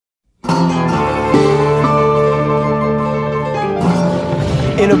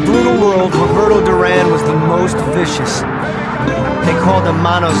In a brutal world, Roberto Duran was the most vicious. They called him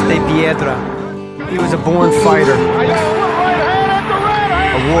Manos de Piedra. He was a born fighter, a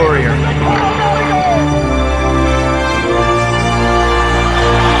warrior.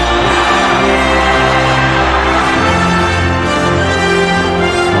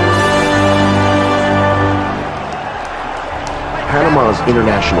 Panama's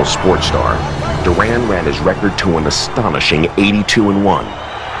international sports star, Duran ran his record to an astonishing 82-1,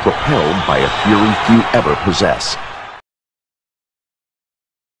 propelled by a fury few ever possess.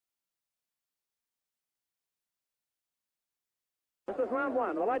 This is round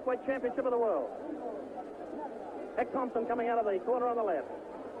one, the lightweight championship of the world. Hector Thompson coming out of the corner on the left.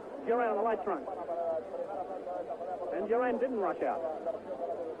 Duran on the light trunk. And Duran didn't rush out.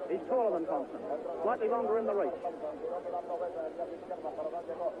 He's taller than Thompson, slightly longer in the reach.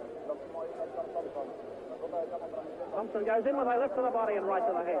 Thompson goes in with a left to the body and right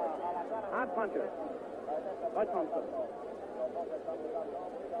to the head. Hard puncher by Thompson.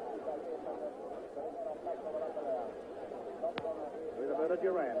 Roberto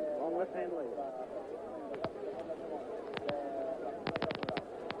Duran, long left hand lead.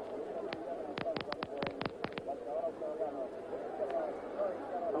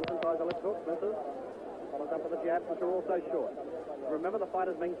 Thompson tries a left hook, misses. Follows up with the jabs, which are also short. Remember, the fight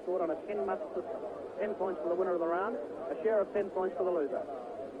is being scored on a 10-must system. 10 points for the winner of the round, a share of 10 points for the loser,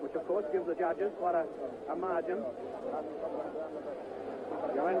 which of course gives the judges quite a margin.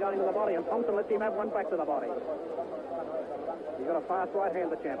 Duran going to the body, and Thompson lets him have one back to the body. He's got a fast right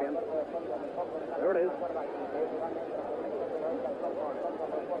hand, the champion. There it is.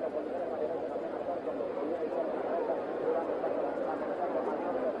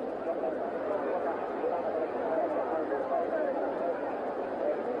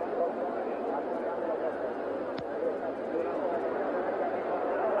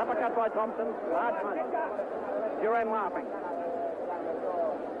 Uppercut by Thompson. Hard punch. Duran laughing.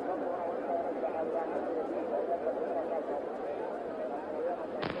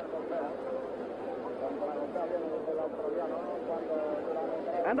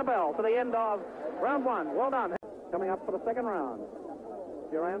 And the bell for the end of round one. Well done. Coming up for the second round.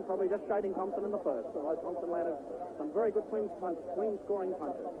 Duran probably just shading Thompson in the first. Although Thompson landed some very good swing scoring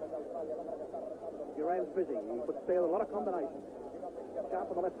punches. Duran's busy. He puts together a lot of combinations. Sharp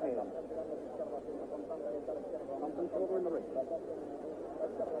with the left hand. Thompson shorter in the wrist.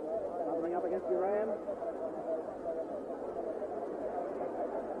 Covering up against Duran.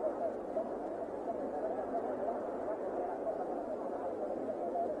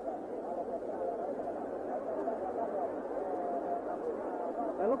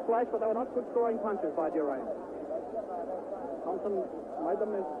 They looked flash, but they were not good scoring punches by Duran. Thompson made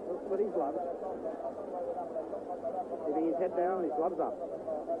them with his gloves. Keeping his head down and his gloves up.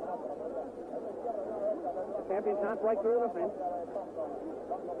 The champion can't break through the fence.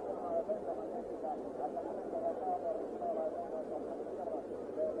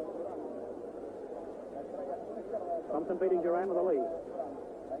 Thompson beating Duran with a lead.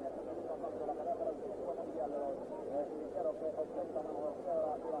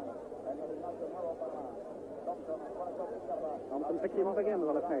 Thompson picks him off again with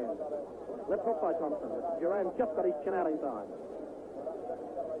the left hand. Left hook by Thompson. Duran just got his chin out in time.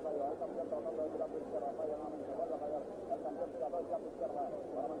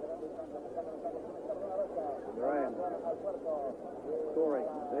 Duran scoring.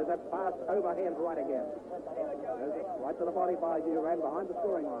 There's that fast overhand right again. Right to the body by Duran behind the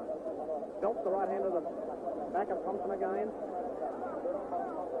scoring line. Belts the right hand of the back of Thompson again.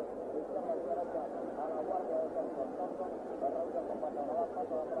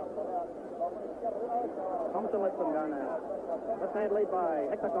 Thompson lets them go now. Left hand lead by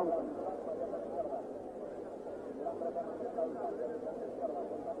Hector Thompson.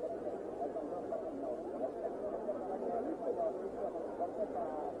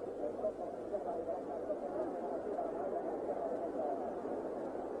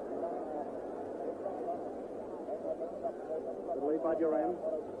 Good lead by Duran.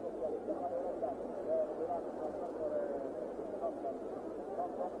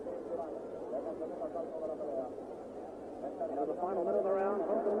 Now the final minute of the round.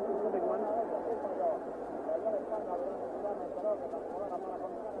 Thompson, this is the big one.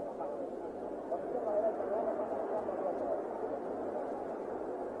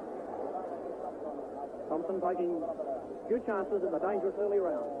 Thompson taking few chances in the dangerous early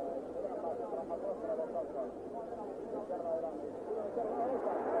round.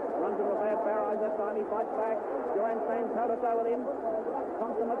 Runs into a bad barrage that time. He fights back. Duran stands toe-to-toe with him.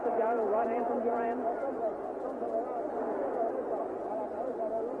 Thompson lets it go. Right hand from Duran.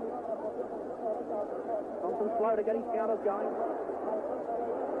 Thompson slow to get his counters going.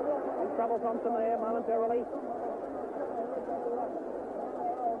 In trouble, Thompson there momentarily.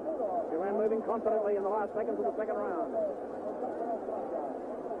 Duran moving confidently in the last seconds of the second round.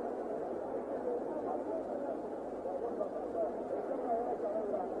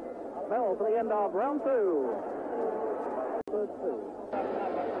 Bell for the end of round two. Third two.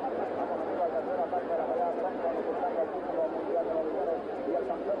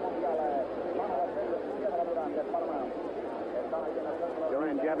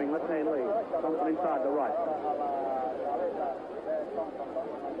 Duran jabbing left hand lead. Thompson inside the right.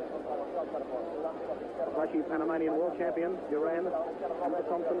 Flashy Panamanian world champion Duran into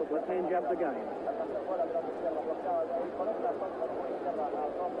Thompson with left hand jabs again.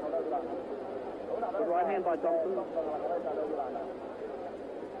 Good right hand by Thompson.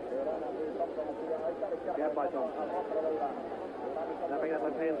 Jab by Thompson. Snapping that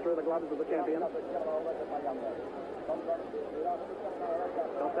left hand through the gloves of the champion.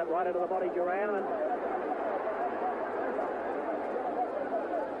 Got that right into the body, Duran. And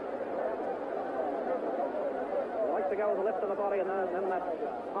likes to go with the left of the body and then that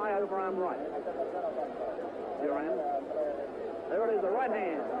high overarm right. Duran. There it is, the right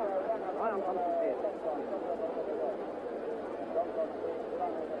hand. Right on Thompson's head.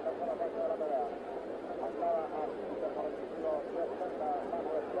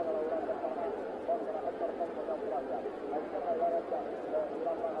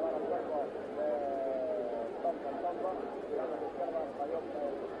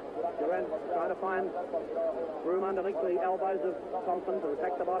 Duran trying to find room underneath the elbows of Thompson to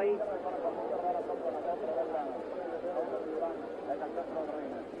attack the body.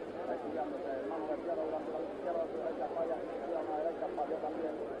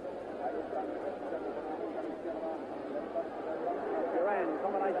 Duran,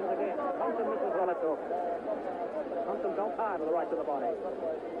 combinations again. Thompson misses the left hook. Thompson fell hard to the right to the body.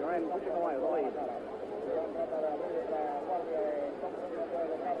 Duran pushing away with the lead.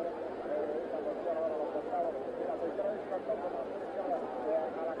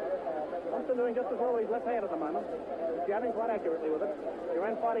 Thompson doing just as well with his left hand at the moment. He's jabbing quite accurately with it.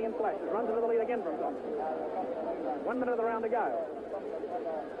 Duran fighting in flashes. Runs into the lead again from Thompson. 1 minute of the round to go.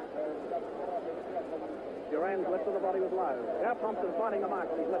 Duran's left of the body was low. Now Thompson finding the mark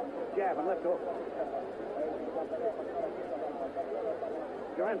on his left jab and left hook.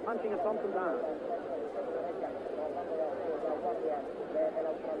 Duran punching at Thompson's arm.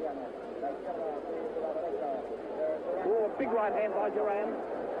 Oh, a big right hand by Duran.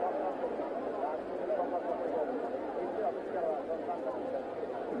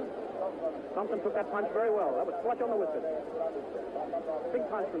 Thompson took that punch very well. That was flush on the whiskers. Big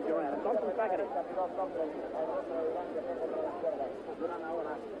punch from Duran. And Thompson's back at him.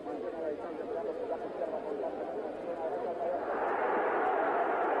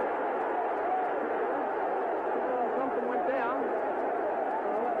 Thompson went down.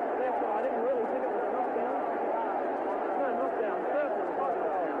 Therefore, I didn't really think it was a knockdown. No, knockdown. Certainly it was a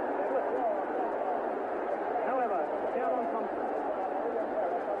knockdown. However, count on Thompson.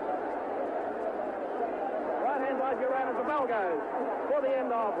 Right hand by Duran as the bell goes for the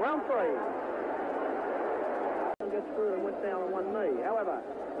end of round three. Gets through and went down on one knee. However,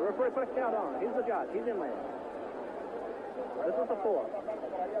 the referee put a count on. He's the judge. He's in there. This is the fourth.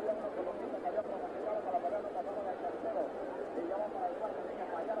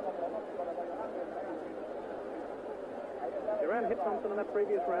 Duran hit Thompson in that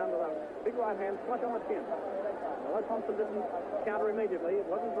previous round with a big right hand flush on the chin. Although Thompson didn't counter immediately, it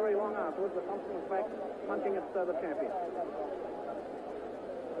wasn't very long afterwards that Thompson was back punching at the champion.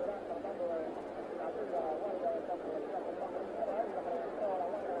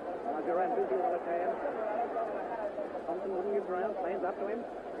 Now Duran busy with the left hand. Thompson wouldn't give ground, stands up to him.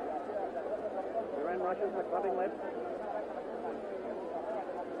 Duran rushes the clubbing left.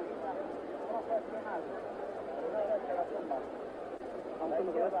 Thompson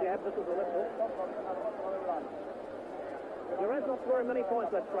with the left jab, this is the left hook. Duran's not scoring many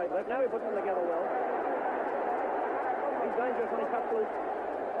points that straight left. Now he puts them together well. He's dangerous when he cuts loose.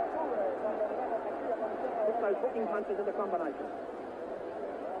 Puts those hooking punches into combination.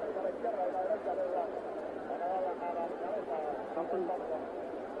 Thompson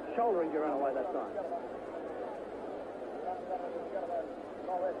shouldering Duran away that time.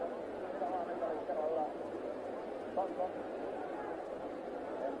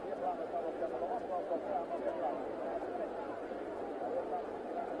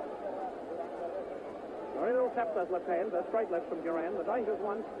 Very little tap those left hands, those straight lefts from Duran. The dangerous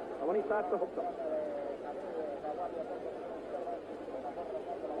ones are when he starts to hook them.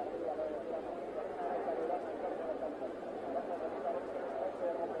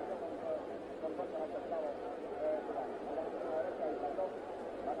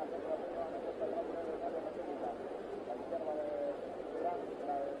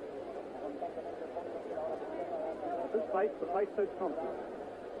 face, the face suits Thompson.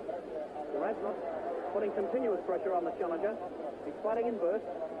 Duran's not putting continuous pressure on the challenger. He's fighting in bursts.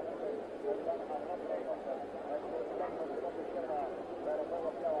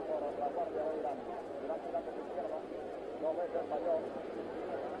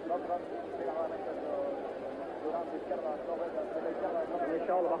 And his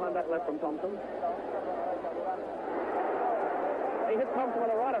shoulder behind that left from Thompson. He hit Thompson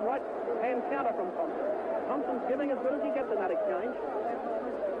with a right and right hand counter from Thompson. Thompson's giving as good as he gets in that exchange.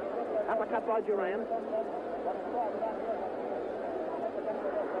 Uppercut by Duran.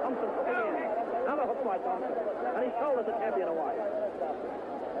 Thompson again. Another hook by Thompson. And he shoulders the champion away.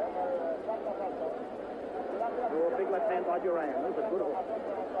 Oh, a big left hand by Duran. This is a good hook.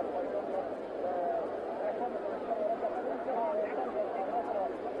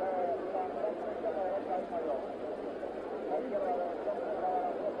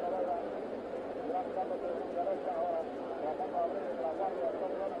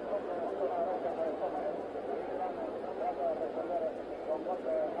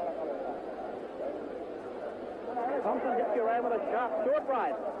 Thompson hits Duran with a sharp short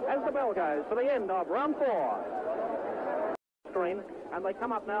right as the bell goes for the end of round 4. Screen, and they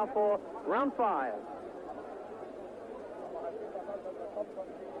come up now for round 5.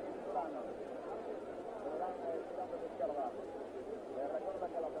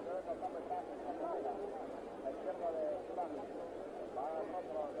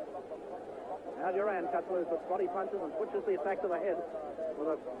 Now Duran cuts loose with body punches and switches the attack to the head with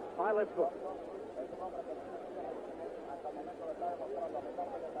a high left hook.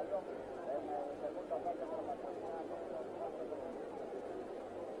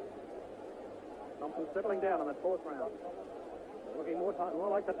 Thompson settling down in that 4th round. Looking more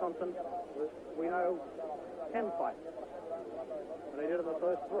like the Thompson we know can fight than he did in the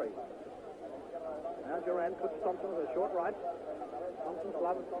first 3. Now Duran puts Thompson with a short right. Thompson's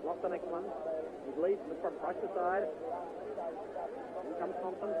glove blocked the next one. He leads from right to side. In comes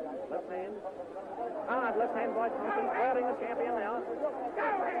Thompson, left hand. Hard left hand by Thompson, crowding the champion now.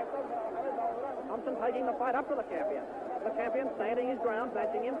 Thompson taking the fight up to the champion. The champion standing his ground,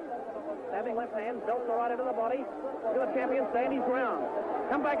 matching him. Stabbing left hand, belts are right into the body. Look at the champion stand his ground.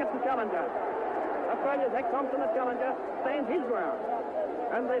 Come back at the challenger. Australia's Hector Thompson, the challenger, stands his ground.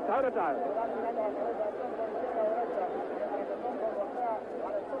 And they're toe-to-toe.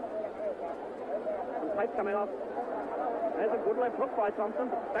 Some tape coming off. There's a good left hook by Thompson.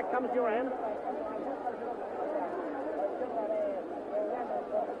 Back comes Duran.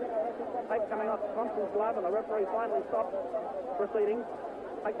 Tape coming off Thompson's glove, and the referee finally stops proceedings.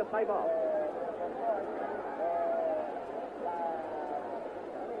 Take the tape off.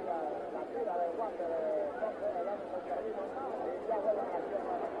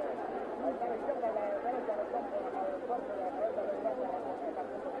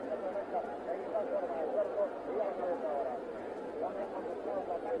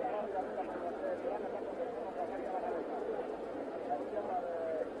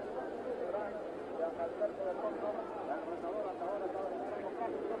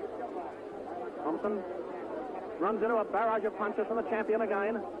 Thompson runs into a barrage of punches from the champion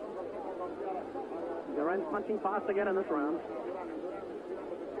again. Duran's punching fast again in this round.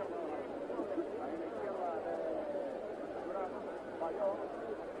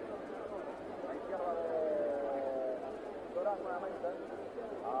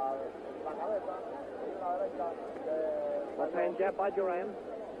 Left hand jab by Duran.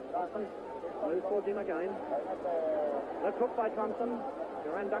 Thompson moves towards him again. Left hook by Thompson.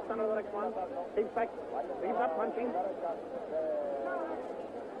 Duran ducks under the next one. Keeps back. Keeps up punching.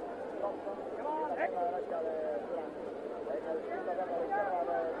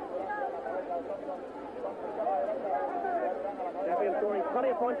 Champion scoring plenty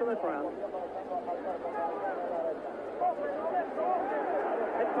of points in this round.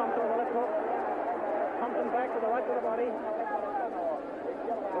 Hits Thompson with a left hook. Thompson back with the right to the body.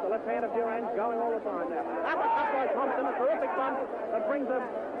 With the left hand of Duran going all the time now. Uppercut by Thompson, a terrific bump that brings a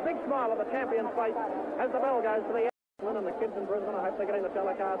big smile on the champion's face as the bell goes to the end. And the kids in Brisbane, I hope they're getting the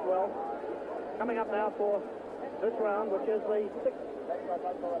telecards well. Coming up now for this round, which is the 6th.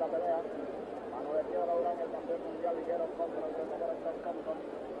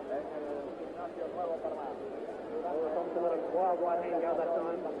 Thompson let a wild right hand go that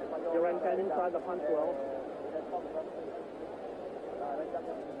time. Duran came inside the punch well.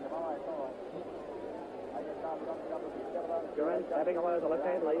 Duran stabbing away with the left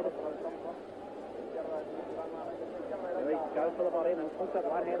hand lead. There he goes for the body and then puts that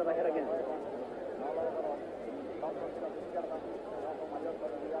right hand to the head again. Thompson tira a su izquierda, va con mayor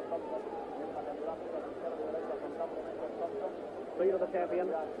seguridad Thompson, mientras que Duran tira a su izquierda y derecha constantemente Thompson. Speed of the champion,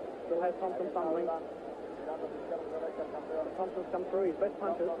 still has Thompson fumbling. Tirando a su izquierda y derecha el campeón. Thompson's come through his best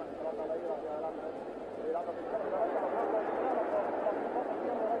punches. Thompson trata de ir hacia adelante, tirando a su izquierda y derecha, los brazos, tirando por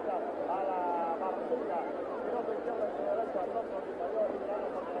izquierda y derecha a la barbilla. Tiró a su izquierda y su derecha, Thompson y cayó y tirando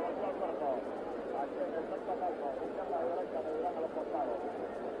porque le volvió al cuerpo. Aquí en el centro campo, izquierda y derecha de Duran a los costados.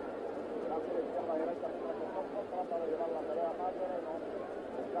 Tirando de izquierda y derecha, mientras que Thompson trata de llevar la pelea más terreno,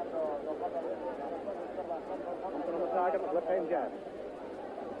 buscando los patas de izquierda, Thompson on the target, left hand jab.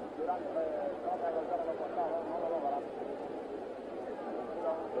 Duran trata de golpear a los costados, no lo logra.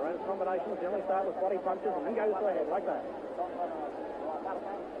 Duran's combinations generally start with body punches and then goes to the head, like that.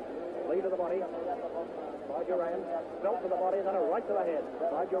 Lead to the body by Duran. Belt to the body, then a right to the head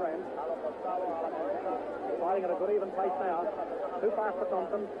by Duran. Fighting at a good even pace now. Too fast for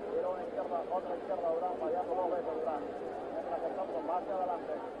Thompson. Otra izquierda Duran, fallando dos veces Duran. Mientras que Thompson va hacia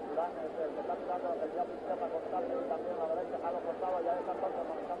adelante. Duran es el que está tirando el jab izquierda constante y también a la derecha a los costados. Ya está Thompson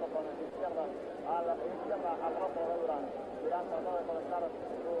manejando con la izquierda al rostro de Duran. Duran trató de conectar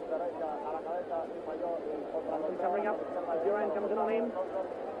su derecha a la cabeza y falló. Thompson covering up. Duran comes in on him.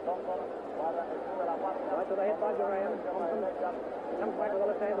 Thompson sube la guardia. Right to the head by Duran. Thompson comes back with a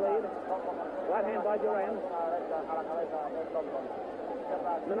left hand lead. Right hand by Duran. A la cabeza de Thompson.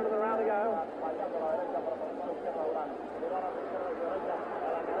 Minute of the round to go.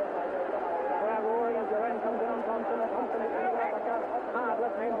 Crowd roaring as Duran comes in on Thompson. Thompson is going to uppercut. Hard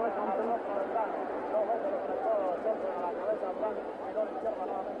left hand by Thompson.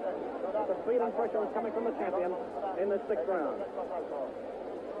 The speed and pressure is coming from the champion in this sixth round.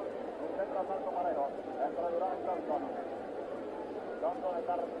 Thompson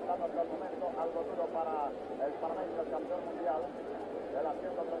está resultando hasta el momento algo duro para el panameño, el campeón mundial de las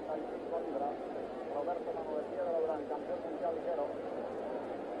 135 libras. Roberto Mano de Piedra Duran, campeón mundial ligero.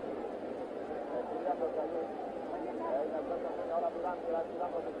 Estudiándose allí. Ahora Duran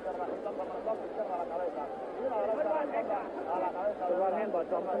tirando a su izquierda, Thompson con su izquierda a la cabeza. Y una derecha a la cabeza. The right hand by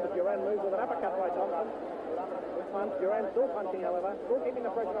Thompson, but Duran moves with an uppercut by Thompson. This punch, Duran still punching, however, still keeping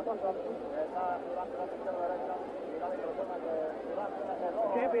the pressure up on Thompson. Está Duran con su izquierda derecha.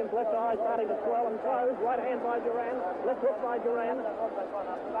 Champion's left eye starting to swell and close. Right hand by Duran. Left hook by Duran.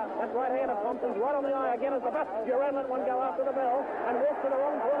 That right hand of Thompson's right on the eye again as the best. Duran let one go after the bell and walks to the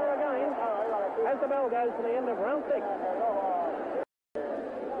wrong corner again as the bell goes to the end of round 6.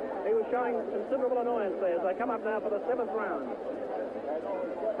 He was showing considerable annoyance there as they come up now for the 7th round.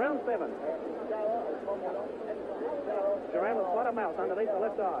 Round 7. Duran with quite a mouth underneath the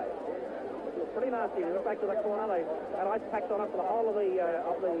left eye. It was pretty nasty. He went back to the corner. They had ice packs on it for the whole of the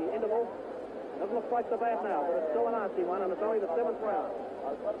interval. Doesn't look quite so bad now, but it's still a nasty one, and it's only the 7th round.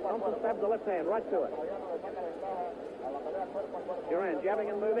 Thompson stabs the left hand right to it. Duran jabbing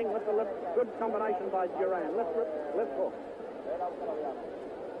and moving with the left. Good combination by Duran. Left rip, left hook.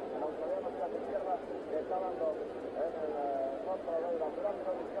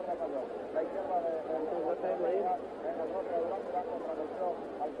 Left hand lead.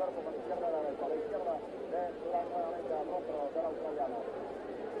 Al cuerpo con izquierda a la derecha, la izquierda de Duran nuevamente al rostro del australiano.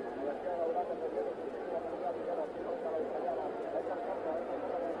 La izquierda Duran que se viene su estilo mundial ligero, contra la australiana.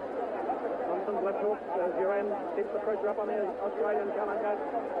 Thompson's left hook. Duran keeps the pressure up on the Australian challenger.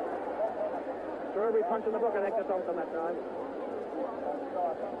 Threw every punch in the book, I think, to Thompson that time.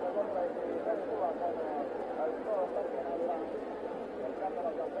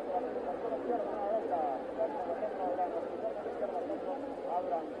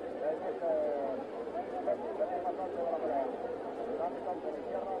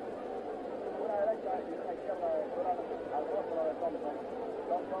 Una derecha y una izquierda de Duran al rostro de Thompson.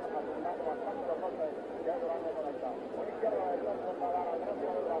 Thompson acumulando bastante los golpes que Duran no conecta. Una izquierda de Thompson va a dar al rostro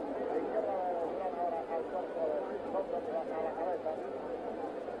de Duran. La izquierda de Duran ahora al cuerpo de Thompson a la cabeza.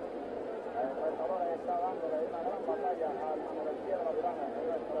 El retador está dándole una gran batalla al Mano de Piedra Duran,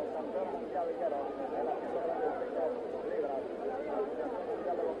 nuestro campeón mundial ligero en las 135 libras. La Asociación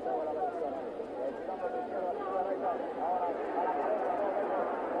Mundial de Boxeo de la versión. Tirando de izquierda a su derecha, ahora a la cabeza.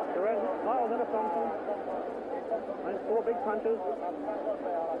 Duran piles into Thompson. And 4 big punches.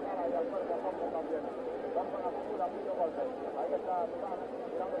 Thompson acumula muchos golpes. Ahí está Duran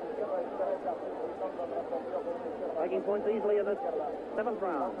tirando de izquierda a su derecha y Thompson respondió con una izquierda. Making points easily in this 7th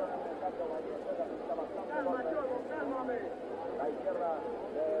round. La izquierda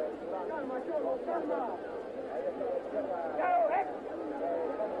de Duran.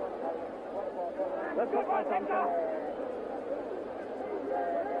 Left hook by Thompson.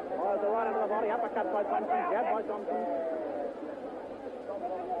 Oh, the right into the body. Uppercut by Thompson. Jab by Thompson.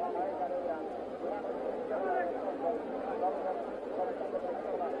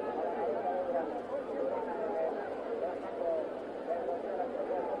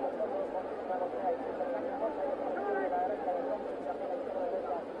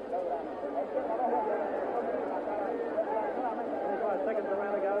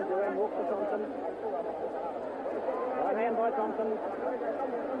 by Thompson.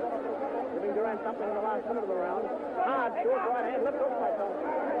 Giving Duran something in the last minute of the round. Hard, short right hand, left hook by Thompson.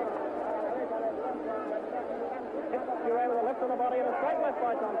 Duran with a left on the body and a straight left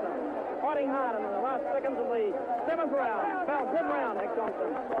by Thompson. Fighting hard in the last seconds of the 7th round. Fell, good round, Hector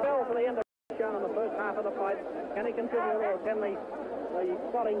Thompson. Fell for the end of shown in the first half of the fight. Can he continue, or can the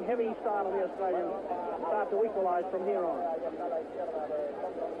plotting heavy style of the Australians start to equalise from here on?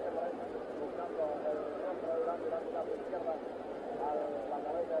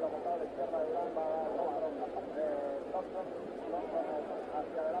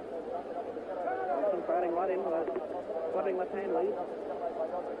 Thompson fighting right in with a flipping left-hand lead.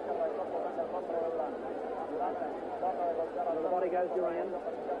 The body goes Duran.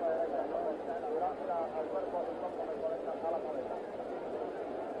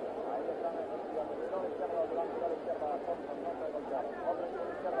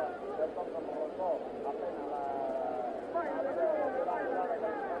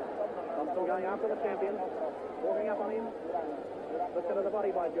 Thompson going after the champion, walking up on him. Lifted to the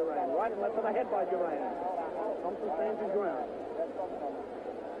body by Duran. Right and left to the head by Duran. Thompson stands his ground.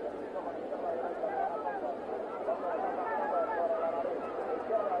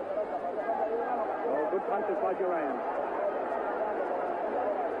 Oh, good punches by Duran.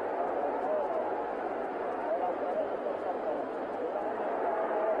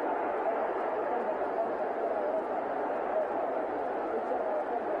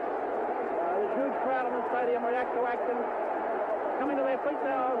 Stadium react to action. Coming to their feet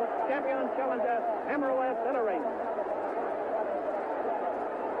now, the champion and challenger, Emerald Artillery.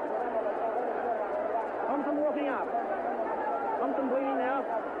 Thompson walking up. Thompson bleeding now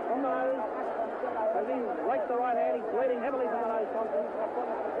from the nose. As he rakes the right hand, he's bleeding heavily from the nose, Thompson.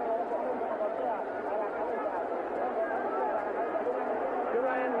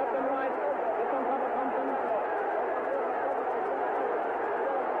 Duran, left and right, gets on top of Thompson.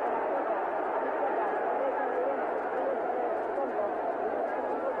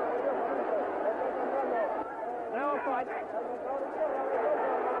 Fight. Thompson's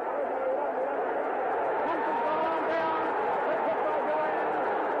gone down. Let's hit by Duran.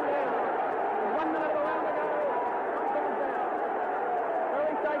 Down. 1 minute of the round to go. Thompson's down.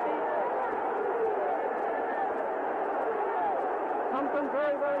 Very shaky. Thompson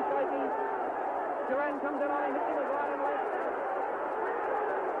very, very shaky. Duran comes in on him, hits him with right and left.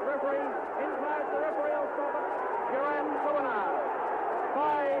 Referee in place. The referee will stop it. Duran the winner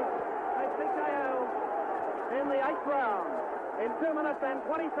by a TKO in the 8th round in 2 minutes and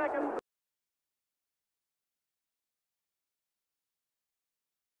 20 seconds.